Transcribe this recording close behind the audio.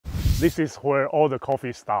This is where all the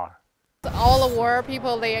coffee start. All the world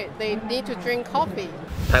people, they need to drink coffee.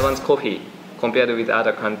 Taiwan's coffee, compared with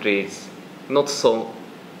other countries, not so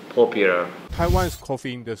popular. Taiwan's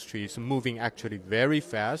coffee industry is moving actually very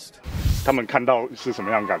fast. 他们看到是什么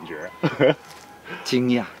样的感觉？惊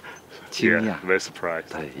讶，惊讶 Very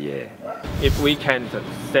surprised. Yeah. If we can't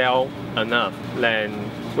sell enough, then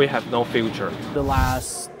we have no future. The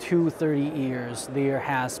last 30 years, there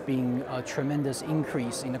has been a tremendous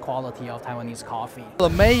increase in the quality of Taiwanese coffee. The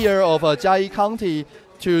mayor of Jiayi County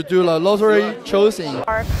to do the lottery choosing.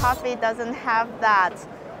 Our coffee doesn't have that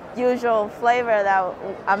usual flavor that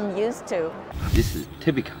I'm used to. This is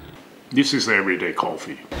typical. This is everyday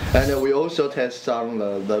coffee. And we also test some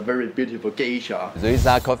the very beautiful geisha. These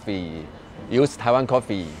are coffee, use Taiwan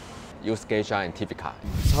coffee, use geisha and typical.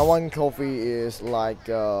 Taiwan coffee is like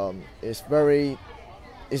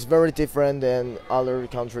it's very different than other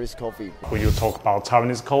countries' coffee. When you talk about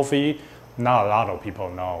Taiwanese coffee, not a lot of people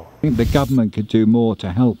know. I think the government could do more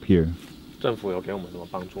to help here. 政府有给我们什么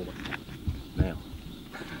帮助吗？没有。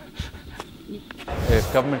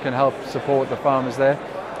If government can help support the farmers there,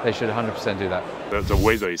 they should 100% do that. The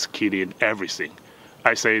weather is killing everything.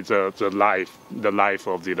 I say the life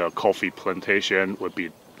of the coffee plantation would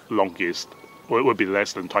be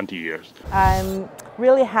less than 20 years. I'm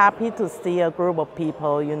really happy to see a group of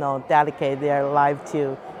people, dedicate their life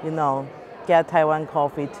to, get Taiwan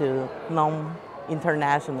coffee to known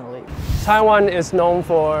internationally. Taiwan is known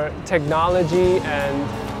for technology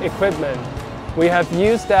and equipment. We have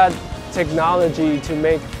used that technology to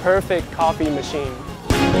make perfect coffee machine.